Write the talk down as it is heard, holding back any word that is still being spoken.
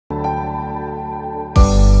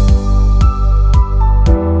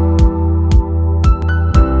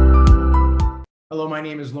My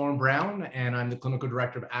name is Lorne Brown, and I'm the Clinical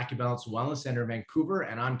Director of AcuBalance Wellness Center in Vancouver,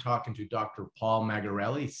 and I'm talking to Dr. Paul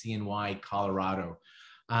Magarelli, CNY Colorado.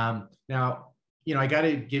 Now, I got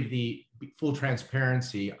to give the full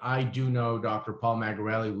transparency. I do know Dr. Paul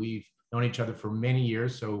Magarelli. We've known each other for many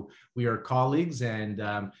years, so we are colleagues,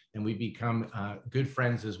 and we've become good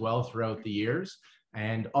friends as well throughout the years.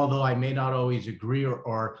 And although I may not always agree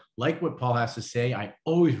or like what Paul has to say, I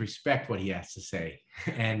always respect what he has to say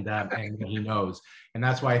and what he knows. And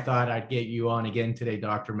that's why I thought I'd get you on again today,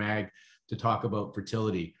 Dr. Mag, to talk about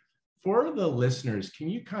fertility. For the listeners, can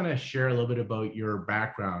you kind of share a little bit about your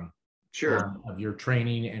background? Sure. Of your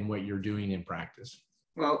training and what you're doing in practice?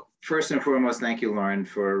 Well, first and foremost, thank you, Lauren,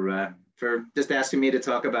 for just asking me to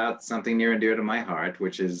talk about something near and dear to my heart,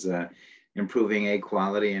 which is improving egg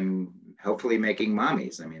quality and hopefully making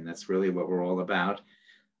mommies. I mean, that's really what we're all about.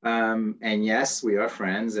 And yes, we are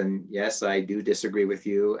friends. And yes, I do disagree with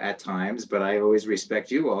you at times, but I always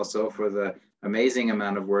respect you also for the amazing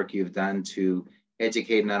amount of work you've done to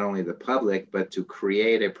educate not only the public, but to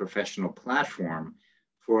create a professional platform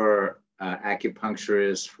for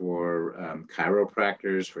acupuncturists, for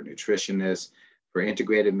chiropractors, for nutritionists, for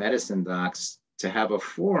integrated medicine docs to have a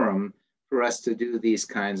forum for us to do these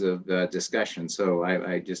kinds of discussions. So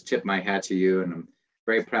I just tip my hat to you, and I'm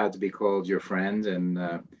very proud to be called your friend,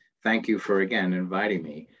 and thank you for, again, inviting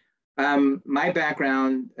me. My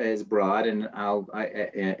background is broad, and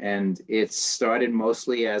and it started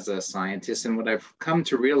mostly as a scientist, and what I've come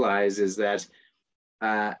to realize is that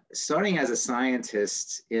starting as a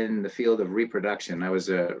scientist in the field of reproduction, I was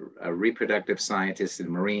a reproductive scientist in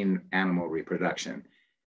marine animal reproduction.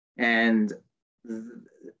 And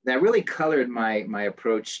that really colored my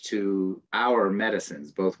approach to our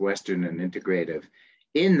medicines, both Western and integrative,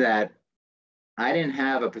 in that I didn't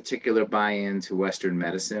have a particular buy-in to Western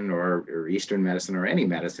medicine or Eastern medicine or any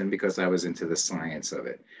medicine because I was into the science of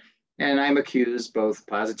it. And I'm accused both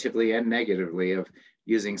positively and negatively of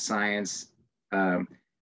using science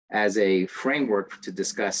as a framework to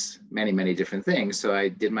discuss many, many different things. So I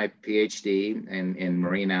did my PhD in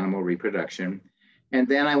marine animal reproduction. And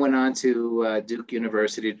then I went on to Duke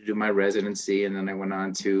University to do my residency. And then I went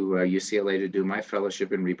on to UCLA to do my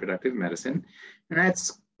fellowship in reproductive medicine. And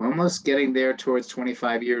that's almost getting there towards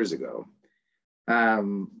 25 years ago.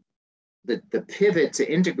 The pivot to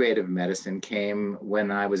integrative medicine came when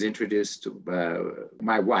I was introduced to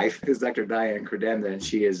my wife, is Dr. Diane Credenda, and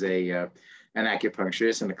she is an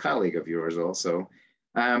acupuncturist and a colleague of yours also.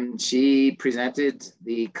 She presented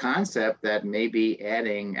the concept that maybe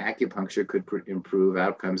adding acupuncture could improve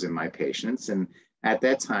outcomes in my patients. And at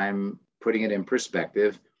that time, putting it in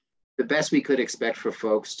perspective, the best we could expect for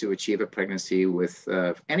folks to achieve a pregnancy with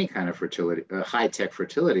any kind of fertility, high-tech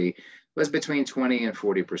fertility, was between 20 and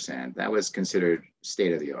 40%. That was considered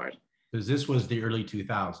state of the art. Because this was the early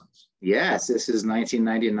 2000s. Yes, this is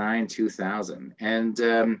 1999, 2000.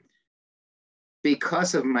 And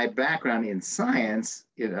because of my background in science,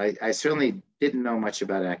 I certainly didn't know much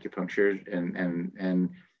about acupuncture. And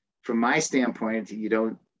from my standpoint, you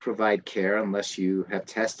don't provide care unless you have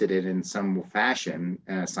tested it in some fashion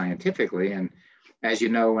scientifically. And as you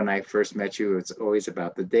know, when I first met you, it's always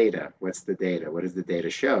about the data. What's the data? What does the data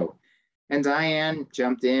show? And Diane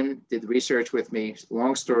jumped in, did research with me.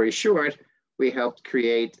 Long story short, we helped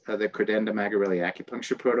create the Credenda Magarelli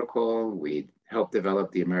acupuncture protocol. We helped develop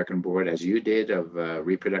the American Board, as you did, of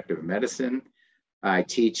reproductive medicine. I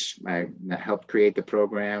helped create the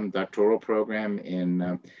program, doctoral program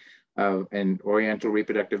in Oriental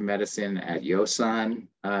reproductive medicine at Yosan.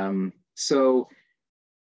 So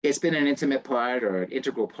it's been an intimate part or an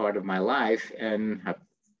integral part of my life. And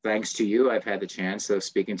thanks to you, I've had the chance of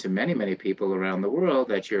speaking to many, many people around the world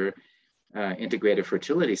at your Integrated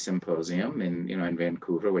Fertility Symposium in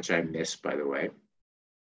Vancouver, which I missed, by the way.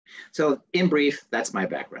 So in brief, that's my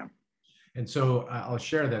background. And so I'll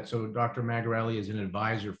share that. So Dr. Magarelli is an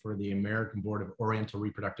advisor for the American Board of Oriental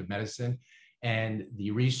Reproductive Medicine. And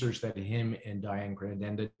the research that him and Diane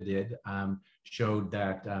Credenda did showed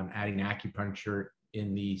that adding acupuncture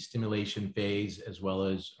in the stimulation phase, as well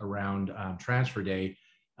as around transfer day,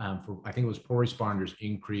 for I think it was poor responders,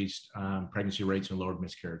 increased pregnancy rates and lowered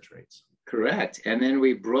miscarriage rates. Correct. And then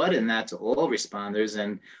we broadened that to all responders.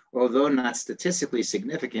 And although not statistically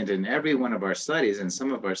significant in every one of our studies, and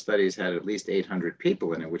some of our studies had at least 800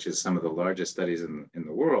 people in it, which is some of the largest studies in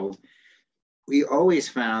the world, we always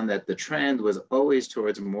found that the trend was always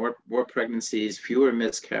towards more pregnancies, fewer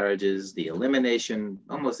miscarriages,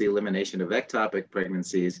 almost the elimination of ectopic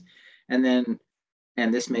pregnancies. And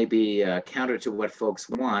this may be counter to what folks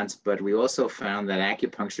want, but we also found that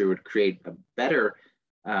acupuncture would create a better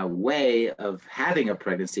way of having a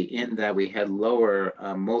pregnancy, in that we had lower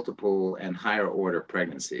multiple and higher order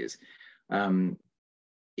pregnancies. And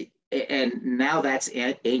now that's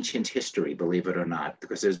ancient history, believe it or not,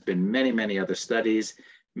 because there's been many, many other studies,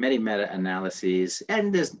 many meta-analyses,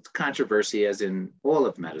 and there's controversy, as in all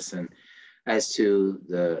of medicine, as to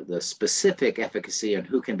the specific efficacy and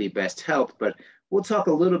who can be best helped. But we'll talk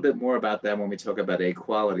a little bit more about that when we talk about egg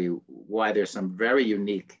quality, why there's some very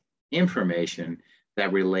unique information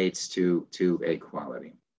that relates to egg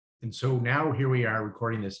quality. And so now here we are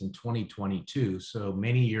recording this in 2022. So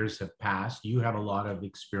many years have passed. You have a lot of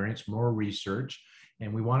experience, more research,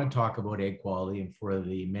 and we want to talk about egg quality. And for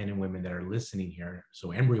the men and women that are listening here,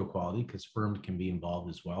 so embryo quality, because sperm can be involved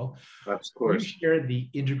as well. Of course. You shared the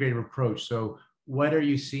integrative approach. So what are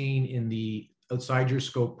you seeing in the outside your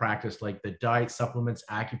scope practice, like the diet, supplements,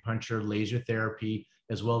 acupuncture, laser therapy,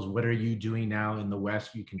 as well as what are you doing now in the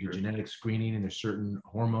West? You can do genetic screening, and there's certain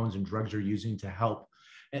hormones and drugs you're using to help.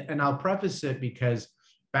 And I'll preface it because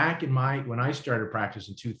back in when I started practice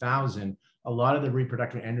in 2000, a lot of the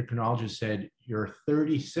reproductive endocrinologists said, you're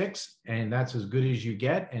 36 and that's as good as you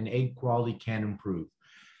get, and egg quality can improve.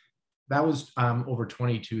 That was over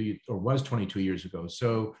 22 or was 22 years ago.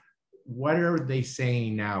 So what are they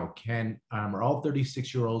saying now? Are all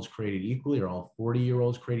 36-year-olds created equally? Are all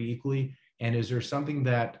 40-year-olds created equally? And is there something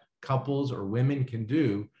that couples or women can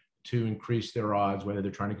do to increase their odds, whether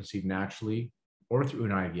they're trying to conceive naturally or through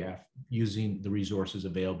an IVF, using the resources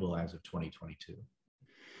available as of 2022?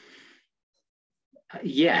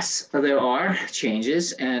 Yes, there are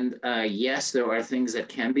changes, and yes, there are things that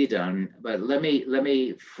can be done. But let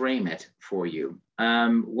me frame it for you.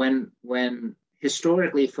 When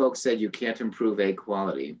historically folks said you can't improve egg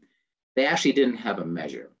quality, they actually didn't have a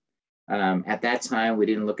measure. At that time, we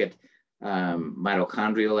didn't look at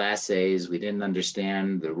mitochondrial assays. We didn't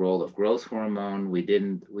understand the role of growth hormone.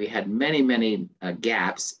 We had many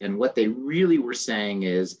gaps. And what they really were saying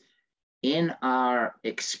is, in our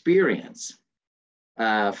experience,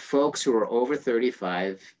 folks who are over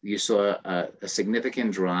 35, you saw a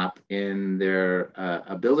significant drop in their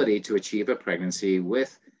ability to achieve a pregnancy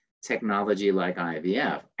with technology like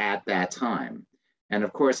IVF at that time. And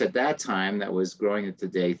of course, at that time, that was growing into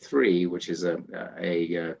day 3, which is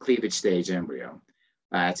a cleavage stage embryo.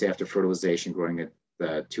 It's after fertilization, growing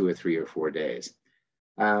at 2 or 3 or 4 days.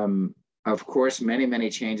 Of course, many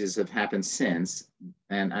changes have happened since.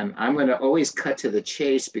 And I'm going to always cut to the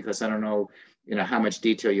chase because I don't know, how much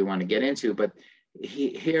detail you want to get into, but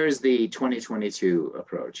here's the 2022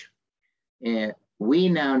 approach. And we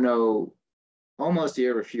now know almost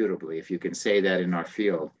irrefutably, if you can say that in our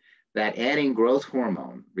field, that adding growth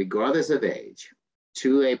hormone, regardless of age,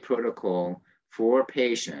 to a protocol for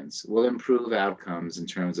patients will improve outcomes in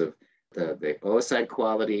terms of the oocyte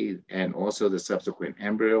quality and also the subsequent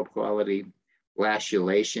embryo quality,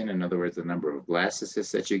 blastulation, in other words, the number of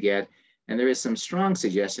blastocysts that you get. And there is some strong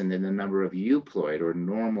suggestion in the number of euploid or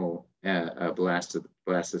normal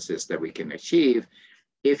blastocysts that we can achieve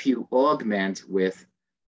if you augment with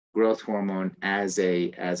growth hormone as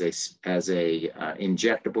a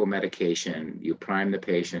injectable medication. You prime the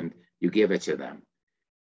patient, you give it to them.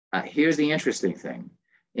 Here's the interesting thing.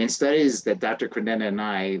 In studies that Dr. Credenda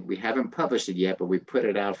and we haven't published it yet, but we put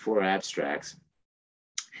it out for abstracts.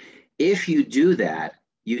 If you do that,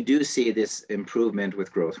 you do see this improvement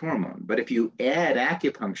with growth hormone. But if you add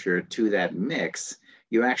acupuncture to that mix,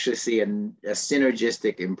 you actually see a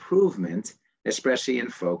synergistic improvement, especially in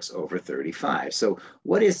folks over 35. So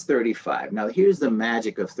what is 35? Now, here's the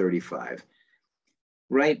magic of 35.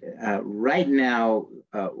 Right now,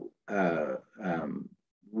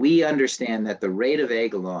 we understand that the rate of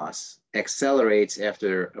egg loss accelerates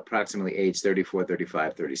after approximately age 34,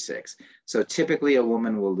 35, 36. So typically a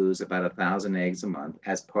woman will lose about 1,000 eggs a month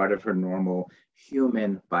as part of her normal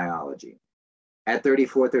human biology. At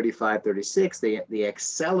 34, 35, 36, they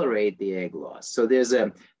accelerate the egg loss. So there's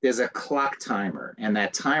a clock timer, and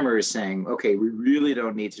that timer is saying, okay, we really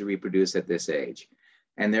don't need to reproduce at this age.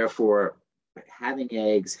 And therefore, having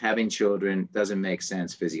eggs, having children doesn't make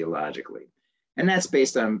sense physiologically. And that's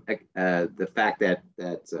based on the fact that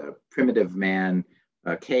primitive man,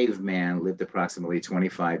 caveman, lived approximately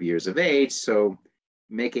 25 years of age. So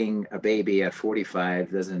making a baby at 45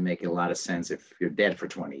 doesn't make a lot of sense if you're dead for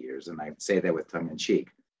 20 years. And I say that with tongue in cheek.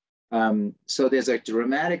 So there's a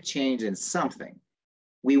dramatic change in something.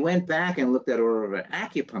 We went back and looked at all of our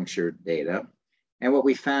acupuncture data. And what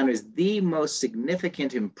we found is the most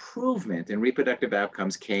significant improvement in reproductive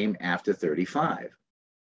outcomes came after 35.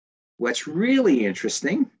 What's really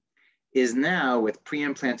interesting is now with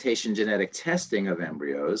pre-implantation genetic testing of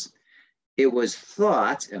embryos, it was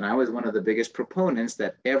thought, and I was one of the biggest proponents,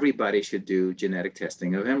 that everybody should do genetic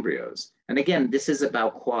testing of embryos. And again, this is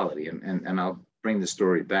about quality, and I'll bring the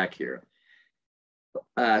story back here.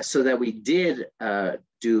 So that we did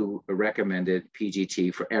do a recommended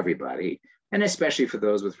PGT for everybody, and especially for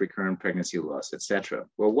those with recurrent pregnancy loss, et cetera.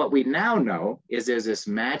 Well, what we now know is there's this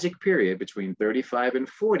magic period between 35 and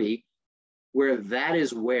 40 where that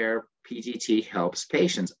is where PGT helps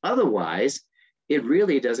patients. Otherwise, it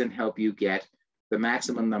really doesn't help you get the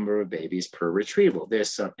maximum number of babies per retrieval. There's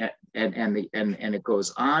some, and it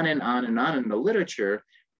goes on and on and on in the literature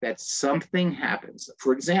that something happens.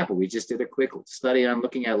 For example, we just did a quick study on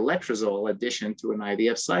looking at letrozole addition to an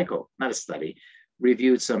IVF cycle. Not a study,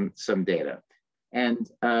 reviewed some data. And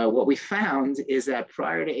what we found is that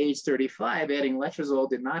prior to age 35, adding letrozole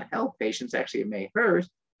did not help patients. Actually, it may hurt.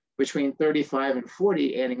 Between 35 and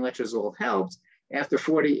 40, adding letrozole helped. After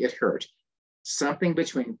 40, it hurt. Something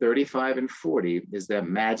between 35 and 40 is that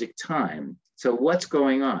magic time. So what's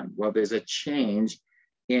going on? Well, there's a change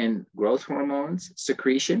in growth hormones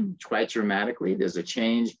secretion quite dramatically. There's a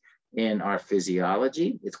change in our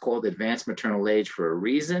physiology. It's called advanced maternal age for a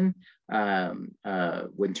reason.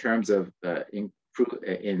 In terms of in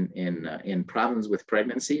problems with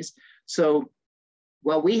pregnancies. So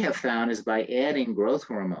what we have found is by adding growth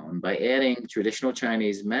hormone, by adding traditional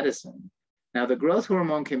Chinese medicine, now the growth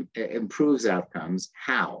hormone improves outcomes.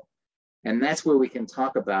 How? And that's where we can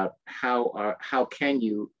talk about how can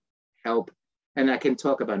you help, and I can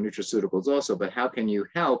talk about nutraceuticals also, but how can you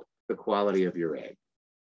help the quality of your egg?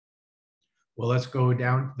 Well, let's go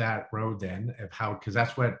down that road then of how, because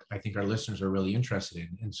that's what I think our listeners are really interested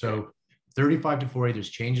in. And so 35 to 40, there's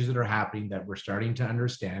changes that are happening that we're starting to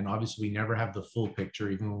understand. Obviously, we never have the full picture,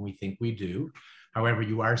 even when we think we do. However,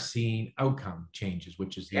 you are seeing outcome changes,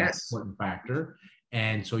 which is the important factor.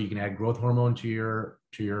 And so you can add growth hormone to your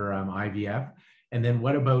IVF. And then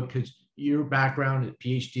what about, because your background,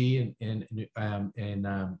 PhD in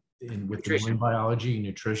with the marine biology and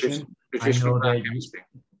nutrition, I know that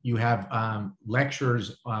you have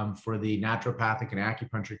lectures for the naturopathic and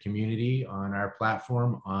acupuncture community on our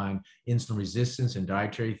platform on insulin resistance and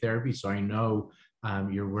dietary therapy. So I know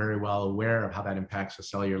you're very well aware of how that impacts the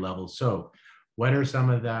cellular level. So what are some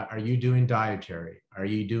of that? Are you doing dietary? Are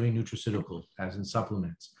you doing nutraceuticals, as in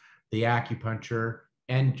supplements, the acupuncture?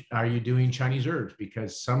 And are you doing Chinese herbs?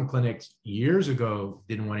 Because some clinics years ago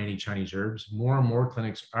didn't want any Chinese herbs. More and more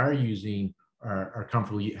clinics are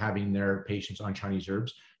comfortable having their patients on Chinese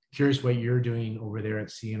herbs. Curious what you're doing over there at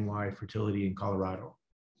CNY Fertility in Colorado.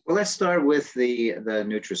 Well, let's start with the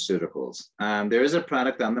nutraceuticals. There is a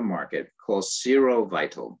product on the market called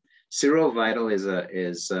Serovital. Serovital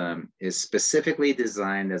is specifically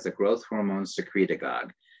designed as a growth hormone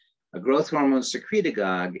secretagogue. A growth hormone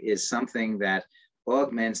secretagogue is something that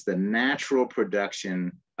augments the natural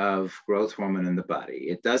production of growth hormone in the body.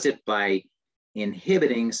 It does it by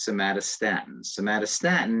inhibiting somatostatin.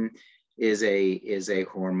 Somatostatin is a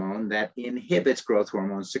hormone that inhibits growth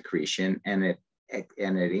hormone secretion, and it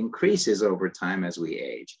increases over time as we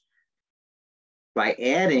age. By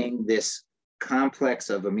adding this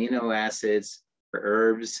complex of amino acids,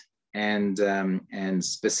 herbs, and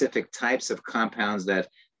specific types of compounds that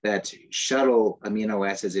shuttle amino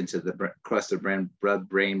acids into the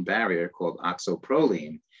blood-brain barrier called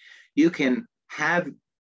oxoproline, you can have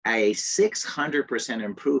a 600%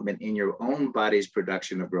 improvement in your own body's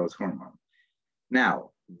production of growth hormone. Now,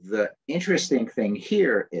 the interesting thing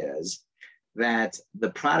here is that the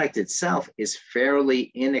product itself is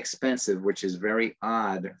fairly inexpensive, which is very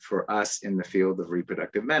odd for us in the field of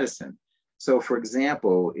reproductive medicine. So for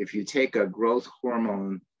example, if you take a growth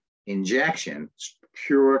hormone injection,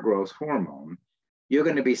 pure growth hormone, you're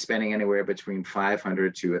going to be spending anywhere between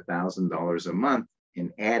 $500 to $1,000 a month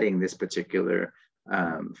in adding this particular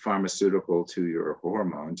pharmaceutical to your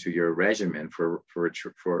hormone, to your regimen for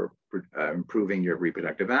improving your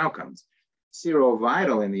reproductive outcomes.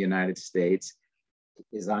 Serovital in the United States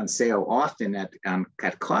is on sale often at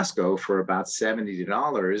Costco for about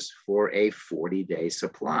 $70 for a 40-day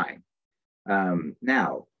supply.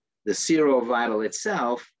 Now, the Serovital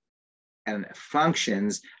itself and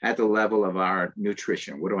functions at the level of our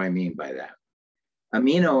nutrition. What do I mean by that?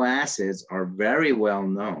 Amino acids are very well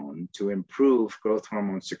known to improve growth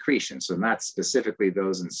hormone secretion. So not specifically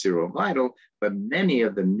those in Serovital, but many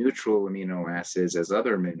of the neutral amino acids as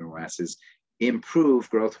other amino acids improve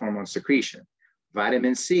growth hormone secretion.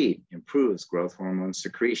 Vitamin C improves growth hormone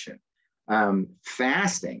secretion.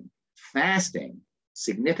 Fasting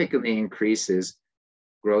significantly increases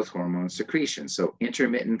growth hormone secretion. So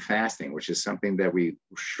intermittent fasting, which is something that we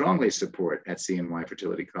strongly support at CNY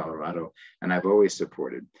Fertility Colorado, and I've always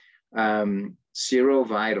supported.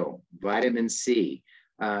 Serovital, vitamin C.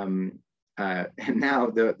 And now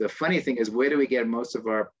the funny thing is, where do we get most of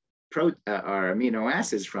our amino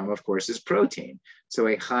acids from? Of course, is protein. So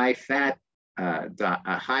a high fat,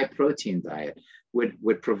 a high protein diet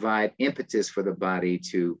would provide impetus for the body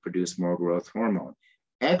to produce more growth hormone.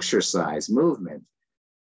 Exercise, movement,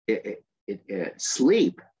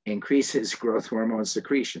 sleep increases growth hormone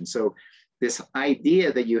secretion. So this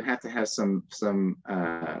idea that you have to have some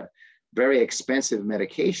very expensive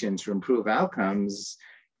medication to improve outcomes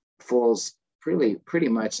falls pretty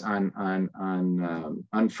much on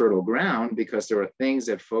unfertile ground, because there are things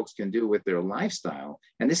that folks can do with their lifestyle.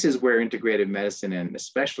 And this is where integrative medicine, and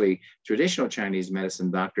especially traditional Chinese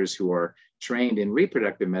medicine doctors who are trained in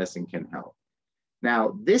reproductive medicine, can help.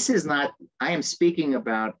 Now, this is not, I am speaking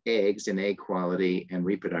about eggs and egg quality and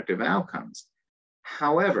reproductive outcomes.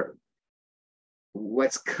 However,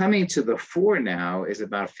 what's coming to the fore now is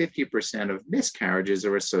about 50% of miscarriages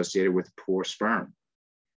are associated with poor sperm.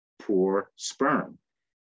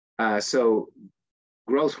 So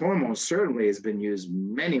growth hormone certainly has been used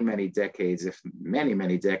many decades, if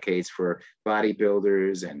many decades, for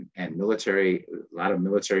bodybuilders and military. A lot of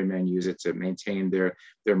military men use it to maintain their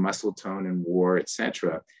muscle tone in war,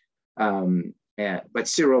 etc. But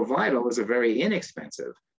Serovital is a very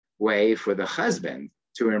inexpensive way for the husband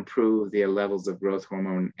to improve the levels of growth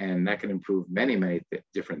hormone, and that can improve many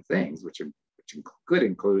different things, which could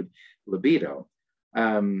include libido.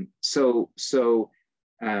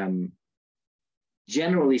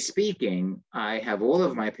 Generally speaking, I have all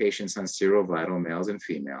of my patients on Serovital, males and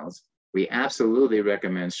females. We absolutely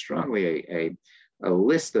recommend strongly a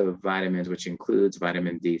list of vitamins, which includes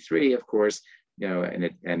vitamin D3, of course, you know, and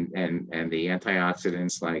the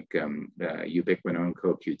antioxidants like ubiquinone,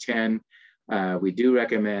 CoQ10. We do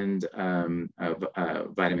recommend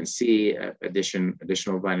vitamin C,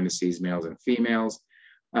 additional vitamin C's, males and females.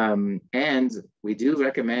 And we do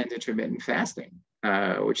recommend intermittent fasting,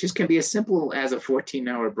 which can be as simple as a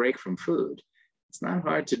 14-hour break from food. It's not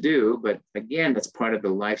hard to do, but again, that's part of the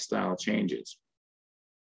lifestyle changes.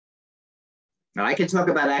 Now, I can talk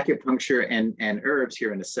about acupuncture and herbs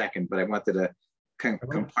here in a second, but I wanted to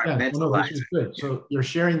compartmentalize. No, this is good. So you're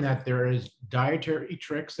sharing that there is dietary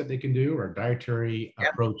tricks that they can do, or dietary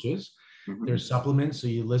approaches. Mm-hmm. There's supplements. So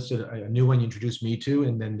you listed a new one you introduced me to,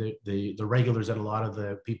 and then the regulars that a lot of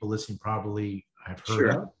the people listening probably have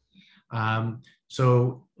heard of.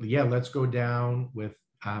 So yeah, let's go down with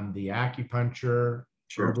the acupuncture,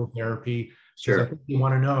 herbal therapy. I think you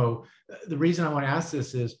want to know, the reason I want to ask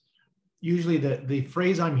this is, usually the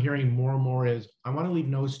phrase I'm hearing more and more is, I want to leave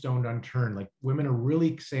no stone unturned. Like, women are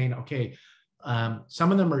really saying, okay,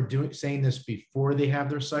 some of them are saying this before they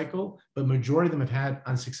have their cycle, but majority of them have had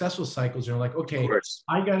unsuccessful cycles. They're like, okay,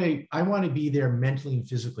 I want to be there mentally and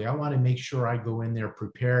physically. I want to make sure I go in there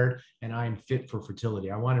prepared and I'm fit for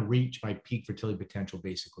fertility. I want to reach my peak fertility potential,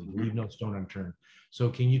 basically. Leave no stone unturned. So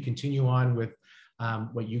can you continue on with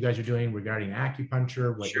what you guys are doing regarding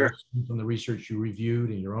acupuncture, what you're seeing from the research you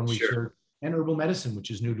reviewed and your own research, and herbal medicine,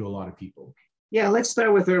 which is new to a lot of people? Yeah, let's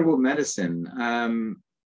start with herbal medicine.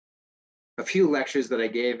 A few lectures that I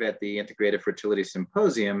gave at the Integrative Fertility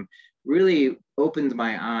Symposium really opened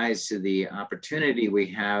my eyes to the opportunity we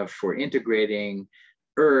have for integrating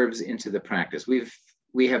herbs into the practice.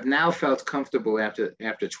 We have now felt comfortable after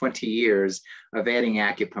 20 years of adding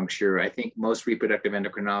acupuncture. I think most reproductive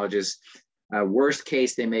endocrinologists, worst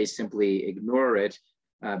case, they may simply ignore it.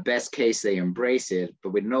 Best case, they embrace it,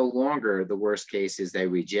 but with no longer the worst case is they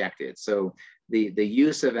reject it. So the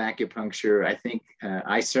use of acupuncture, I think,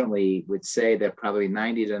 I certainly would say that probably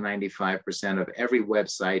 90 to 95% of every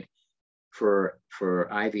website for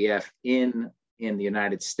IVF in the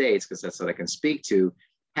United States, because that's what I can speak to,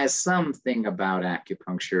 has something about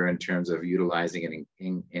acupuncture in terms of utilizing it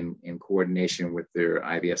in coordination with their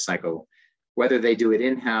IVF cycle. Whether they do it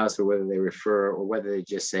in-house or whether they refer or whether they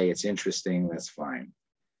just say it's interesting, that's fine.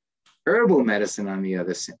 Herbal medicine, on the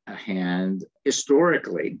other hand,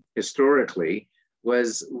 historically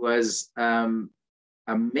was a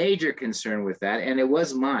major concern with that, and it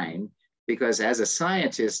was mine, because as a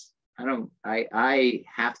scientist, I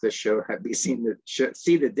have to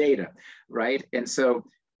see the data, right? And so,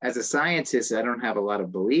 as a scientist, I don't have a lot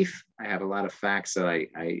of belief. I have a lot of facts that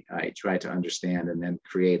I try to understand and then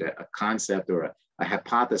create a concept or a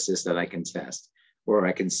hypothesis that I can test, or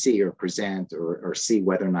I can see or present or see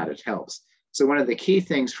whether or not it helps. So one of the key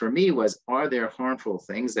things for me was, are there harmful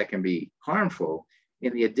things that can be harmful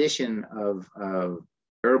in the addition of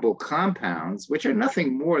herbal compounds, which are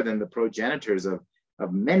nothing more than the progenitors of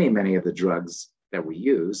many of the drugs that we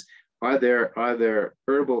use? Are there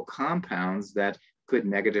herbal compounds that could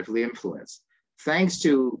negatively influence. Thanks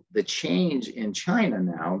to the change in China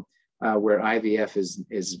now, where IVF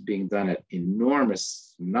is being done at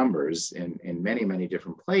enormous numbers in many, many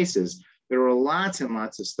different places, there are lots and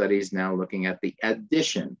lots of studies now looking at the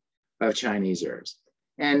addition of Chinese herbs.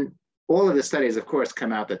 And all of the studies, of course,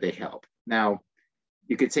 come out that they help. Now,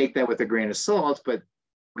 you could take that with a grain of salt, but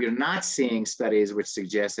we're not seeing studies which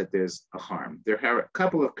suggest that there's a harm. There are a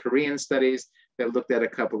couple of Korean studies that looked at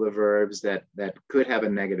a couple of herbs that could have a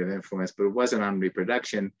negative influence, but it wasn't on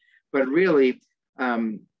reproduction. But really,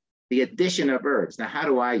 the addition of herbs. Now, how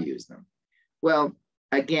do I use them? Well,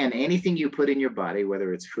 again, anything you put in your body,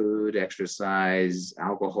 whether it's food, exercise,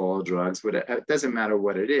 alcohol, drugs, it doesn't matter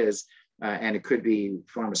what it is, and it could be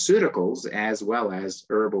pharmaceuticals as well as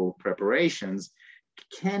herbal preparations,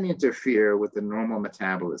 can interfere with the normal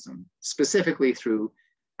metabolism, specifically through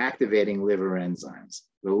activating liver enzymes.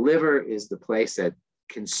 The liver is the place that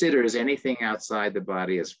considers anything outside the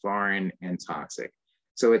body as foreign and toxic.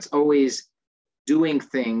 So it's always doing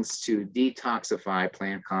things to detoxify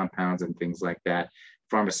plant compounds and things like that,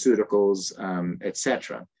 pharmaceuticals,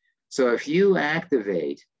 etc. So if you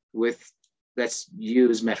activate with, let's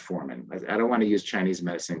use metformin. I don't want to use Chinese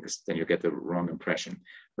medicine because then you'll get the wrong impression.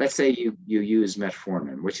 Let's say you use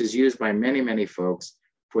metformin, which is used by many, many folks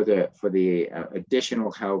for the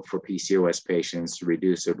additional help for PCOS patients to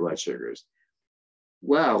reduce their blood sugars.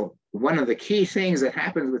 Well, one of the key things that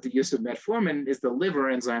happens with the use of metformin is the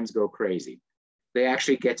liver enzymes go crazy. They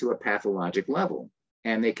actually get to a pathologic level,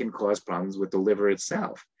 and they can cause problems with the liver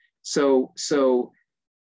itself. So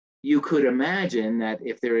you could imagine that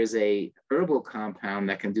if there is a herbal compound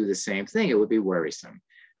that can do the same thing, it would be worrisome.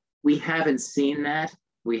 We haven't seen that.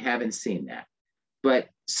 But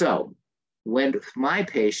so when my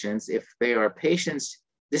patients, if they are patients,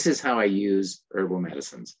 this is how I use herbal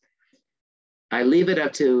medicines. I leave it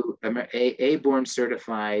up to a board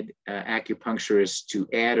certified acupuncturist to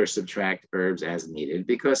add or subtract herbs as needed,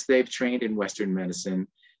 because they've trained in Western medicine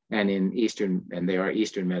and and they are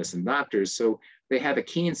Eastern medicine doctors. So they have a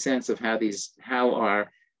keen sense of how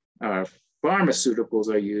our pharmaceuticals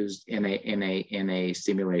are used in a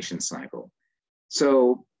stimulation cycle.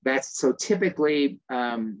 So typically,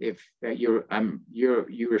 if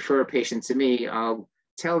you refer a patient to me, I'll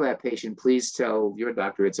tell that patient, please tell your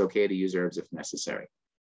doctor it's okay to use herbs if necessary.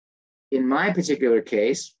 In my particular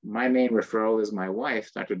case, my main referral is my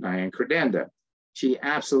wife, Dr. Diane Credenda. She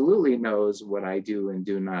absolutely knows what I do and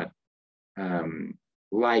do not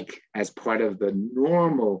like as part of the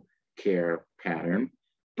normal care pattern,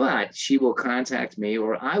 but she will contact me,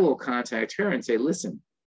 or I will contact her and say, listen,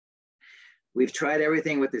 we've tried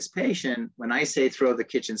everything with this patient. When I say throw the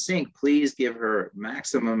kitchen sink, please give her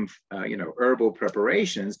maximum, herbal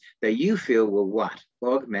preparations that you feel will what?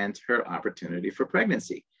 Augment her opportunity for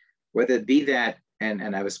pregnancy. Whether it be that,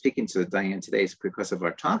 and I was speaking to Diane today because of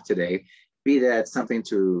our talk today, be that something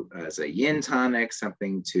as a yin tonic,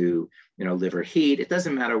 something to, liver heat, it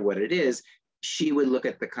doesn't matter what it is. She would look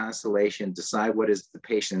at the constellation, decide what is the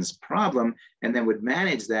patient's problem, and then would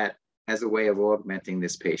manage that as a way of augmenting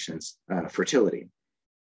this patient's fertility.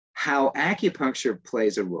 How acupuncture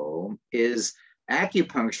plays a role is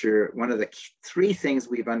acupuncture, one of the four things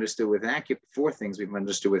we've understood with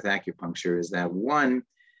acupuncture is that one,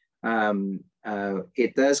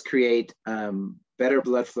 it does create better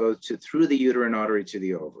blood flow through the uterine artery to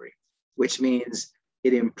the ovary, which means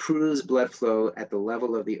it improves blood flow at the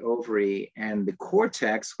level of the ovary and the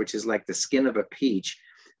cortex, which is like the skin of a peach.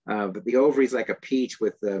 But the ovary is like a peach,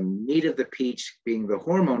 with the meat of the peach being the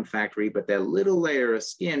hormone factory, but that little layer of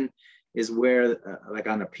skin is where, like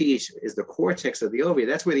on a peach, is the cortex of the ovary.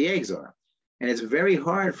 That's where the eggs are. And it's very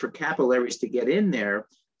hard for capillaries to get in there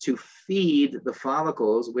to feed the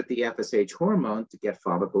follicles with the FSH hormone to get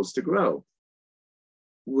follicles to grow.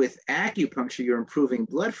 With acupuncture, you're improving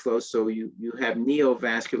blood flow, so you have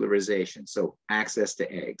neovascularization, so access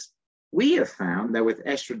to eggs. We have found that with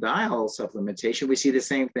estradiol supplementation, we see the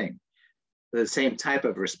same thing, the same type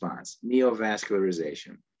of response,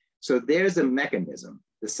 neovascularization. So there's a mechanism.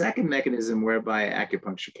 The second mechanism whereby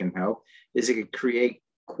acupuncture can help is it can create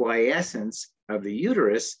quiescence of the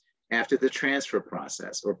uterus after the transfer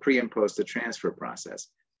process, or pre and post the transfer process.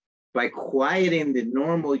 By quieting the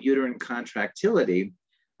normal uterine contractility,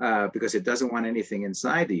 because it doesn't want anything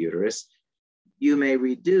inside the uterus, you may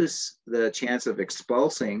reduce the chance of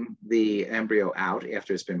expulsing the embryo out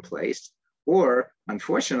after it's been placed, or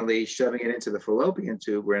unfortunately, shoving it into the fallopian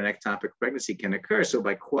tube where an ectopic pregnancy can occur. So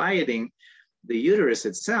by quieting the uterus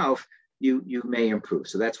itself, you may improve.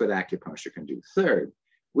 So that's what acupuncture can do. Third,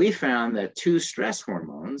 we found that 2 stress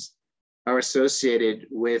hormones are associated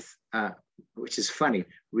with which is funny,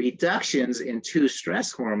 reductions in two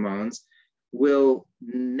stress hormones will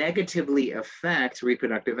negatively affect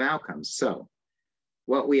reproductive outcomes. So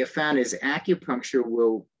what we have found is acupuncture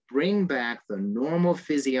will bring back the normal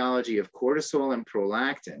physiology of cortisol and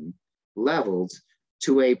prolactin levels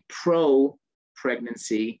to a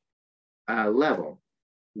pro-pregnancy level,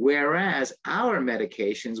 whereas our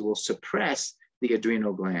medications will suppress the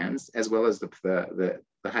adrenal glands as well as the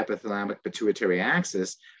hypothalamic pituitary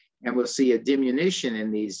axis, and we'll see a diminution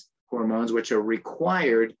in these hormones which are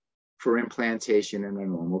required for implantation in a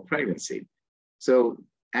normal pregnancy. So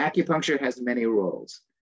acupuncture has many roles.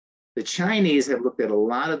 The Chinese have looked at a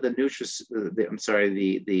lot of the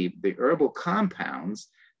herbal compounds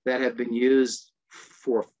that have been used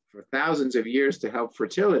for thousands of years to help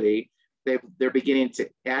fertility. They're beginning to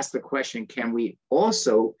ask the question, can we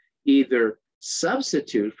also either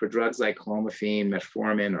substitute for drugs like clomiphene,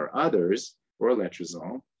 metformin, or others, or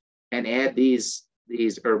letrozole, and add these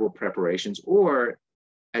herbal preparations, or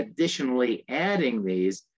additionally adding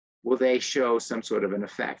these, will they show some sort of an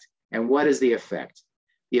effect? And what is the effect?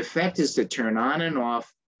 The effect is to turn on and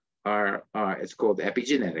off our it's called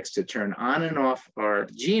epigenetics, to turn on and off our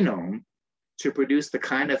genome to produce the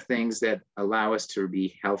kind of things that allow us to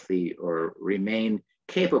be healthy or remain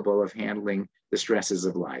capable of handling the stresses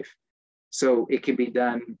of life. So it can be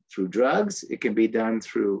done through drugs, it can be done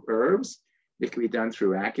through herbs, it can be done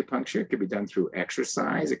through acupuncture, it can be done through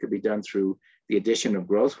exercise, it could be done through the addition of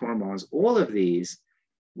growth hormones. All of these,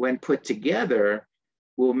 when put together,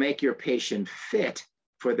 will make your patient fit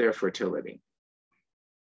for their fertility.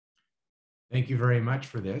 Thank you very much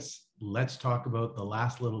for this. Let's talk about the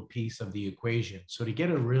last little piece of the equation. So to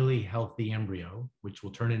get a really healthy embryo, which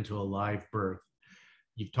will turn into a live birth,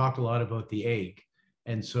 you've talked a lot about the egg.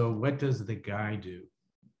 And so what does the guy do?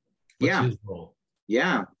 What's his role?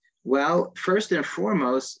 Yeah. Well, first and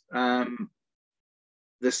foremost, the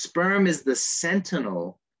sperm is the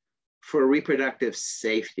sentinel for reproductive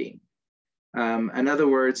safety. In other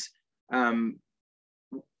words, let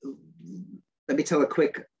me tell a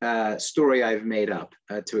quick story I've made up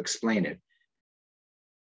to explain it.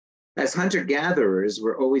 As hunter-gatherers,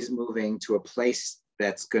 we're always moving to a place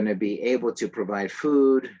that's going to be able to provide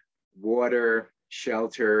food, water,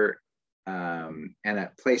 shelter, and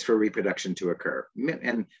a place for reproduction to occur.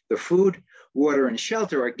 And the food, water, and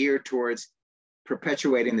shelter are geared towards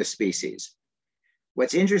perpetuating the species.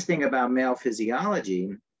 What's interesting about male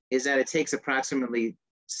physiology is that it takes approximately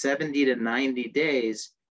 70 to 90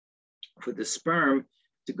 days for the sperm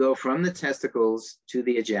to go from the testicles to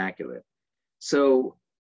the ejaculate. So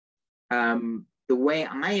the way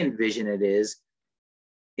I envision it is,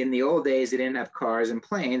 in the old days, they didn't have cars and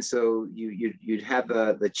planes, so you'd have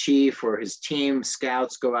the chief or his team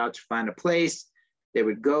scouts go out to find a place. They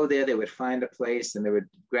would go there, they would find a place, and they would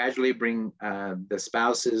gradually bring the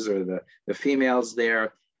spouses or the females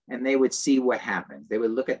there, and they would see what happens. They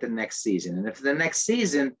would look at the next season. And if the next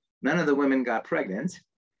season, none of the women got pregnant,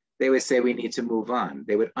 they would say, we need to move on.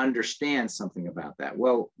 They would understand something about that.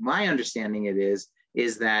 Well, my understanding is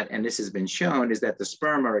that, and this has been shown, is that the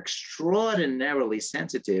sperm are extraordinarily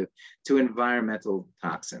sensitive to environmental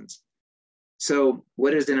toxins. So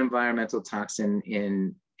what is an environmental toxin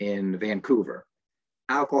in Vancouver?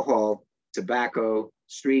 Alcohol, tobacco,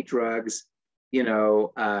 street drugs,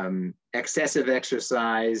 excessive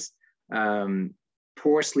exercise,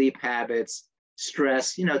 poor sleep habits,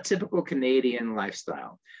 stress, typical Canadian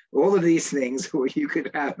lifestyle. All of these things where you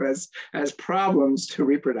could have as problems to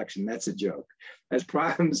reproduction. That's a joke. As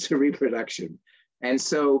problems to reproduction. And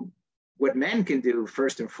so what men can do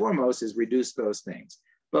first and foremost is reduce those things.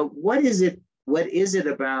 But what is it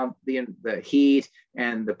about the heat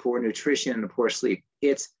and the poor nutrition and the poor sleep?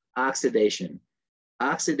 It's oxidation.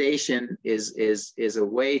 Oxidation is a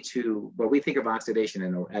way to, well, we think of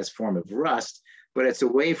oxidation as a form of rust, but it's a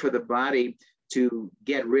way for the body to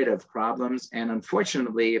get rid of problems. And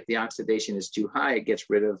unfortunately, if the oxidation is too high, it gets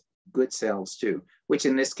rid of good cells too, which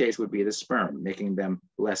in this case would be the sperm, making them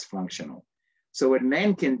less functional. So what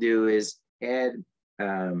men can do is add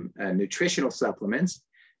nutritional supplements.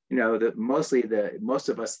 Most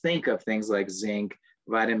of us think of things like zinc,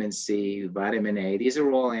 vitamin C, vitamin A. These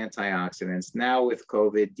are all antioxidants. Now with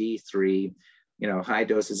COVID, D3, high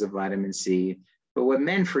doses of vitamin C. But what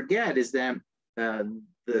men forget is that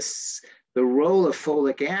the role of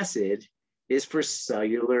folic acid is for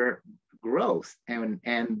cellular growth. And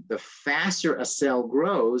the faster a cell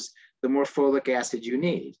grows, the more folic acid you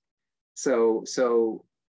need. So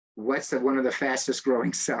what's one of the fastest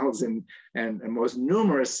growing cells and most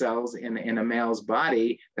numerous cells in a male's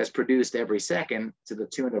body that's produced every second to the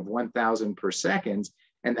tune of 1,000 per second,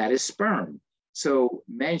 and that is sperm. So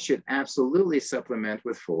men should absolutely supplement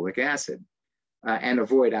with folic acid and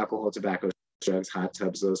avoid alcohol, tobacco, drugs, hot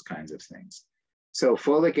tubs, those kinds of things. So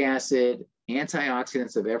folic acid,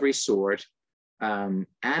 antioxidants of every sort,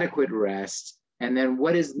 adequate rest, and then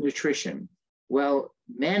what is nutrition? Well,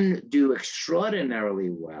 men do extraordinarily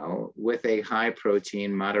well with a high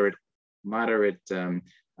protein, moderate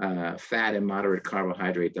fat and moderate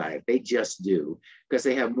carbohydrate diet. They just do, because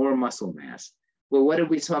they have more muscle mass. Well, what did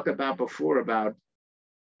we talk about before about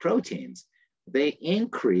proteins? They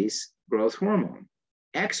increase growth hormone.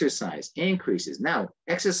 Exercise increases. Now,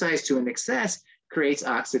 exercise to an excess creates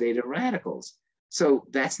oxidative radicals. So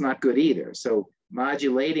that's not good either. So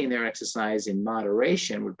modulating their exercise in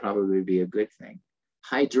moderation would probably be a good thing.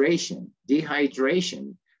 Hydration,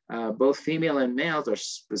 dehydration, both female and males are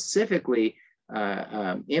specifically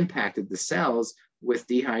impacted the cells with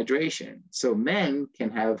dehydration. So men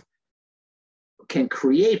can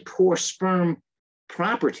create poor sperm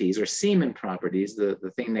properties or semen properties,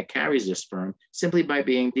 the thing that carries the sperm, simply by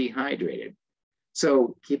being dehydrated.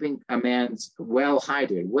 So keeping a man's well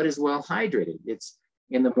hydrated. What is well hydrated? It's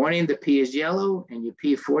in the morning, the pee is yellow and you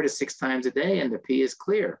pee 4 to 6 times a day and the pee is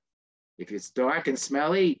clear. If it's dark and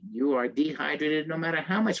smelly, you are dehydrated no matter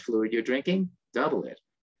how much fluid you're drinking, double it.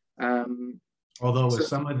 Although with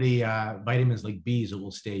some of the vitamins like B's, it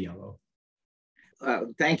will stay yellow.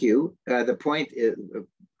 Thank you. The point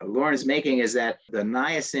Lauren's making is that the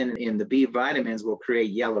niacin in the B vitamins will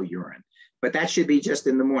create yellow urine, but that should be just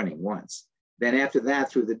in the morning once. Then after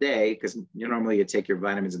that, through the day, because normally you take your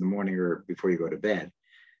vitamins in the morning or before you go to bed.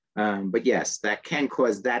 But yes, that can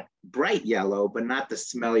cause that bright yellow, but not the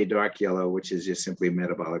smelly dark yellow, which is just simply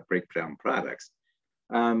metabolic breakdown products.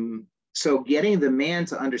 So getting the man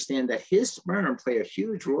to understand that his sperm play a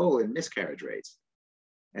huge role in miscarriage rates.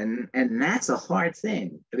 And that's a hard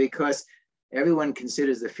thing, because everyone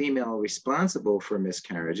considers the female responsible for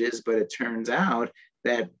miscarriages, but it turns out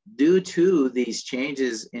that due to these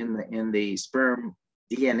changes in the sperm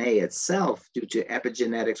DNA itself, due to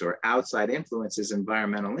epigenetics or outside influences,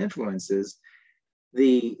 environmental influences,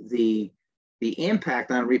 the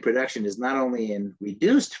impact on reproduction is not only in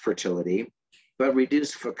reduced fertility, but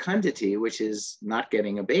reduced fecundity, which is not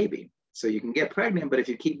getting a baby. So you can get pregnant, but if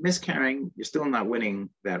you keep miscarrying, you're still not winning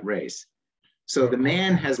that race. So the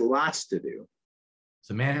man has lots to do.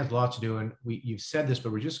 So man has lots to do, and you've said this,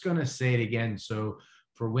 but we're just going to say it again. So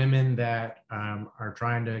for women that are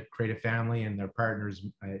trying to create a family and their partner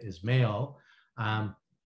is male,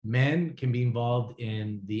 men can be involved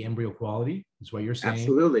in the embryo quality, is what you're saying.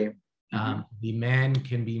 Absolutely. The man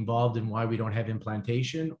can be involved in why we don't have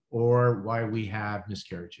implantation or why we have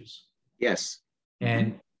miscarriages. Yes.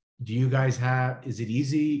 And do you guys is it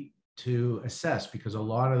easy to assess? Because a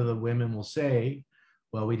lot of the women will say,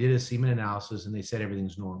 well, we did a semen analysis and they said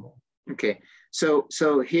everything's normal. Okay, so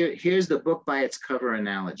here's the book by its cover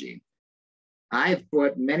analogy. I've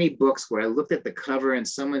bought many books where I looked at the cover and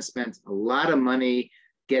someone spent a lot of money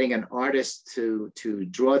getting an artist to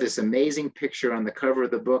draw this amazing picture on the cover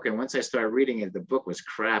of the book. And once I started reading it, the book was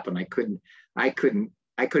crap and I couldn't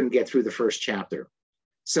get through the first chapter.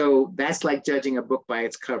 So that's like judging a book by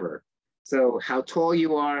its cover. So how tall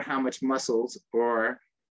you are, how much muscles, or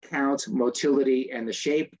count, motility, and the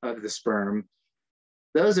shape of the sperm,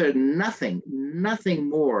 those are nothing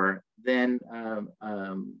more than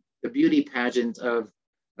the beauty pageant of,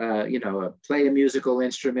 play a musical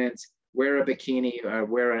instrument, wear a bikini, or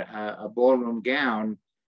wear a ballroom gown.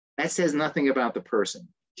 That says nothing about the person.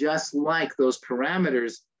 Just like those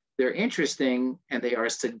parameters, they're interesting and they are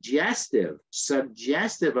suggestive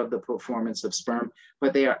of the performance of sperm,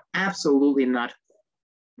 but they are absolutely not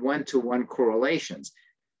one-to-one correlations.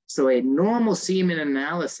 So a normal semen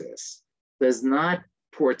analysis does not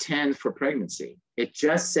portend for pregnancy. It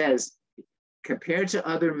just says, compared to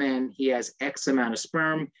other men, he has X amount of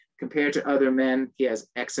sperm. Compared to other men, he has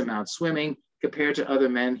X amount swimming. Compared to other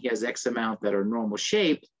men, he has X amount that are normal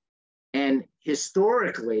shaped. And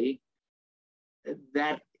historically,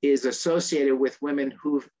 that is associated with women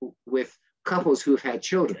with couples who've had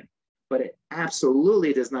children, but it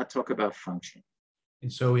absolutely does not talk about function.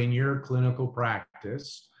 And so in your clinical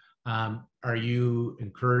practice, are you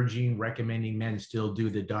recommending men still do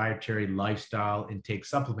the dietary lifestyle and take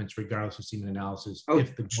supplements regardless of semen analysis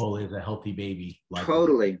if the goal is a healthy baby?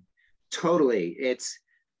 Totally. It's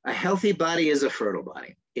a healthy body is a fertile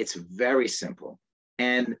body. It's very simple.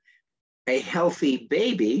 And a healthy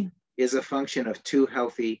baby is a function of 2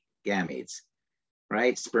 healthy gametes,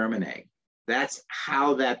 right? Sperm and egg. That's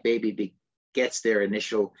how that baby gets their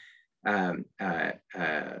initial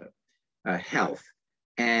health.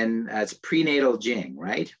 And it's prenatal jing,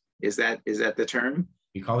 right? Is that the term?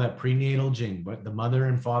 We call that prenatal Jing. What the mother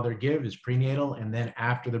and father give is prenatal, and then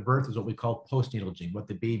after the birth is what we call postnatal Jing. What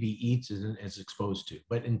the baby eats is exposed to.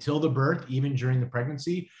 But until the birth, even during the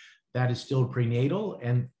pregnancy, that is still prenatal.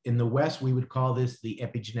 And in the West, we would call this the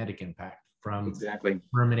epigenetic impact from Exactly.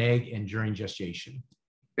 sperm and egg and during gestation.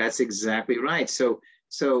 That's exactly right. So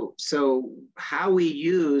how we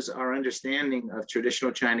use our understanding of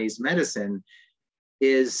traditional Chinese medicine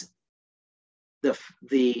is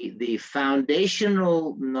the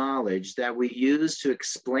foundational knowledge that we use to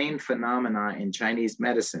explain phenomena in Chinese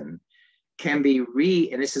medicine can be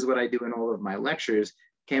and this is what I do in all of my lectures,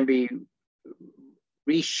 can be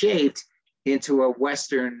reshaped into a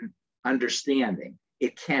Western understanding.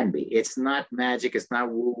 It can be. It's not magic. It's not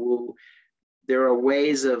woo-woo. There are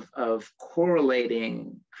ways of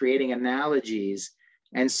correlating, creating analogies.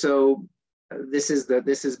 And so this has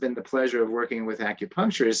been the pleasure of working with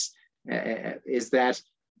acupuncturists, is that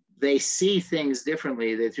they see things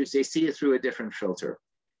differently. They see it through a different filter.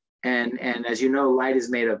 And as you know, light is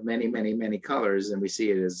made of many, many, many colors, and we see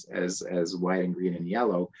it as white and green and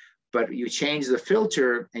yellow. But you change the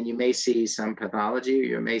filter and you may see some pathology, or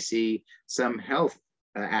you may see some health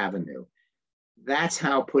avenue. That's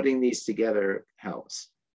how putting these together helps.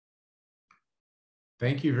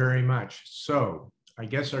 Thank you very much. So I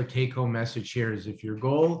guess our take-home message here is, if your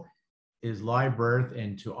goal is live birth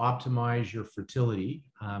and to optimize your fertility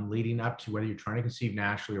leading up to whether you're trying to conceive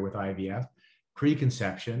naturally or with IVF,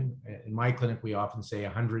 preconception, in my clinic, we often say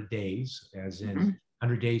 100 days, as in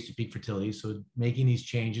 100 days to peak fertility. So making these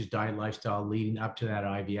changes, diet, lifestyle, leading up to that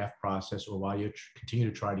IVF process, or while you continue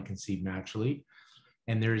to try to conceive naturally.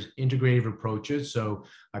 And there's integrative approaches. So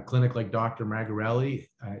a clinic like Dr. Magarelli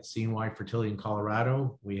at CNY Fertility in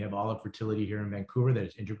Colorado, we have Olive Fertility here in Vancouver that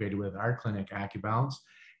is integrated with our clinic, AcuBalance.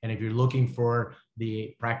 And if you're looking for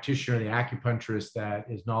the practitioner, the acupuncturist that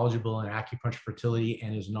is knowledgeable in acupuncture fertility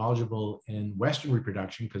and is knowledgeable in Western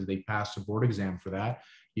reproduction, because they passed a board exam for that,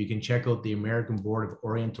 you can check out the American Board of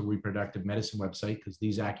Oriental Reproductive Medicine website, because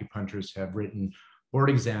these acupuncturists have written board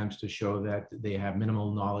exams to show that they have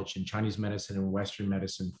minimal knowledge in Chinese medicine and Western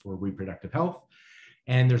medicine for reproductive health.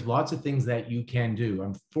 And there's lots of things that you can do.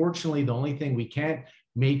 Unfortunately, the only thing, we can't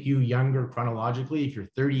make you younger chronologically. If you're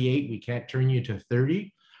 38, we can't turn you to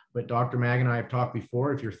 30. But Dr. Mag and I have talked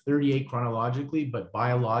before, if you're 38 chronologically, but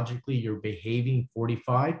biologically you're behaving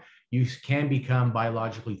 45, you can become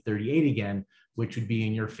biologically 38 again, which would be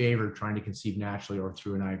in your favor trying to conceive naturally or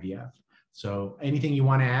through an IVF. So anything you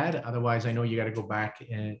want to add? Otherwise, I know you got to go back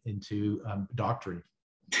into doctoring.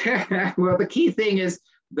 Well, the key thing is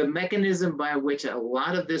the mechanism by which a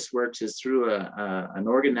lot of this works is through an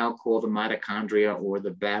organelle called the mitochondria, or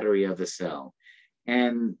the battery of the cell.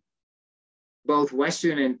 And both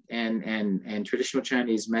Western and traditional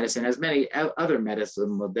Chinese medicine, as many other medicine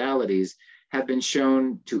modalities, have been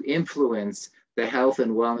shown to influence the health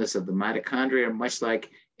and wellness of the mitochondria, much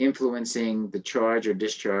like influencing the charge or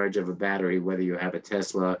discharge of a battery, whether you have a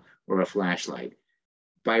Tesla or a flashlight.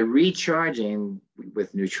 By recharging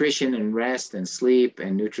with nutrition and rest and sleep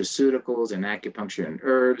and nutraceuticals and acupuncture and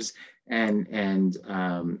herbs and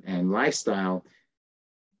lifestyle,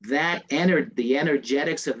 the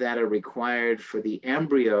energetics of that are required for the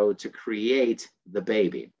embryo to create the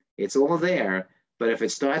baby. It's all there, but if it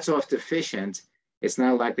starts off deficient, it's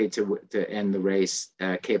not likely to end the race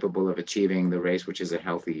capable of achieving the race, which is a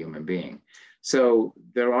healthy human being. So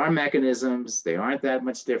there are mechanisms. They aren't that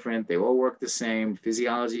much different. They all work the same.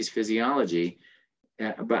 Physiology is physiology.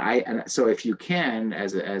 So if you can,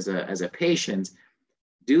 as a patient,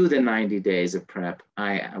 do the 90 days of prep.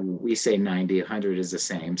 We say 90, 100 is the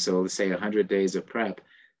same. So let's say 100 days of prep.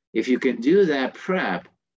 If you can do that prep,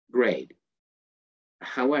 great.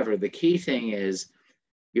 However, the key thing is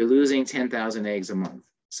you're losing 10,000 eggs a month.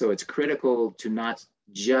 So it's critical to not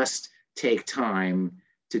just take time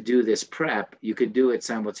to do this prep. You could do it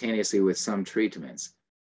simultaneously with some treatments.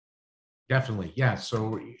 Definitely, yeah.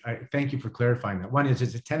 So I thank you for clarifying that. One is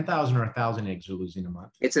it 10,000 or 1,000 eggs you're losing a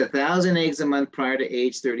month? It's 1,000 eggs a month prior to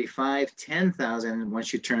age 35, 10,000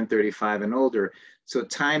 once you turn 35 and older. So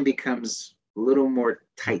time becomes a little more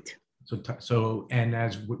tight. So and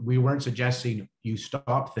as we weren't suggesting you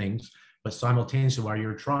stop things, but simultaneously while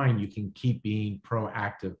you're trying, you can keep being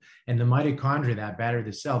proactive. And the mitochondria, that battery of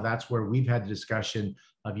the cell, that's where we've had the discussion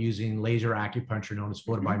of using laser acupuncture known as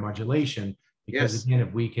photobiomodulation. Because again,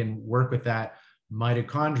 if we can work with that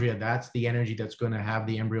mitochondria, that's the energy that's going to have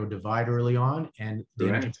the embryo divide early on and the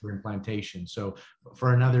energy for implantation. So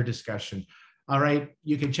for another discussion, All right,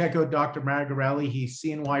 you can check out Dr. Magarelli. He's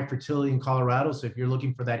CNY Fertility in Colorado. So if you're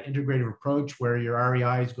looking for that integrative approach where your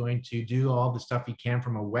REI is going to do all the stuff he can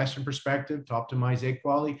from a Western perspective to optimize egg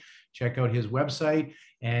quality, check out his website.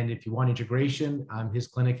 And if you want integration, his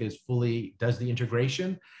clinic does the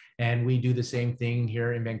integration. And we do the same thing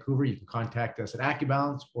here in Vancouver. You can contact us at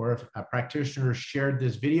AcuBalance, or if a practitioner shared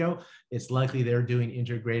this video, it's likely they're doing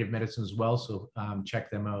integrative medicine as well. So check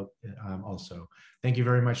them out also. Thank you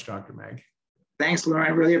very much, Dr. Mag. Thanks, Lauren. I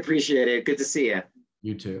really appreciate it. Good to see you.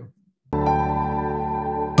 You too.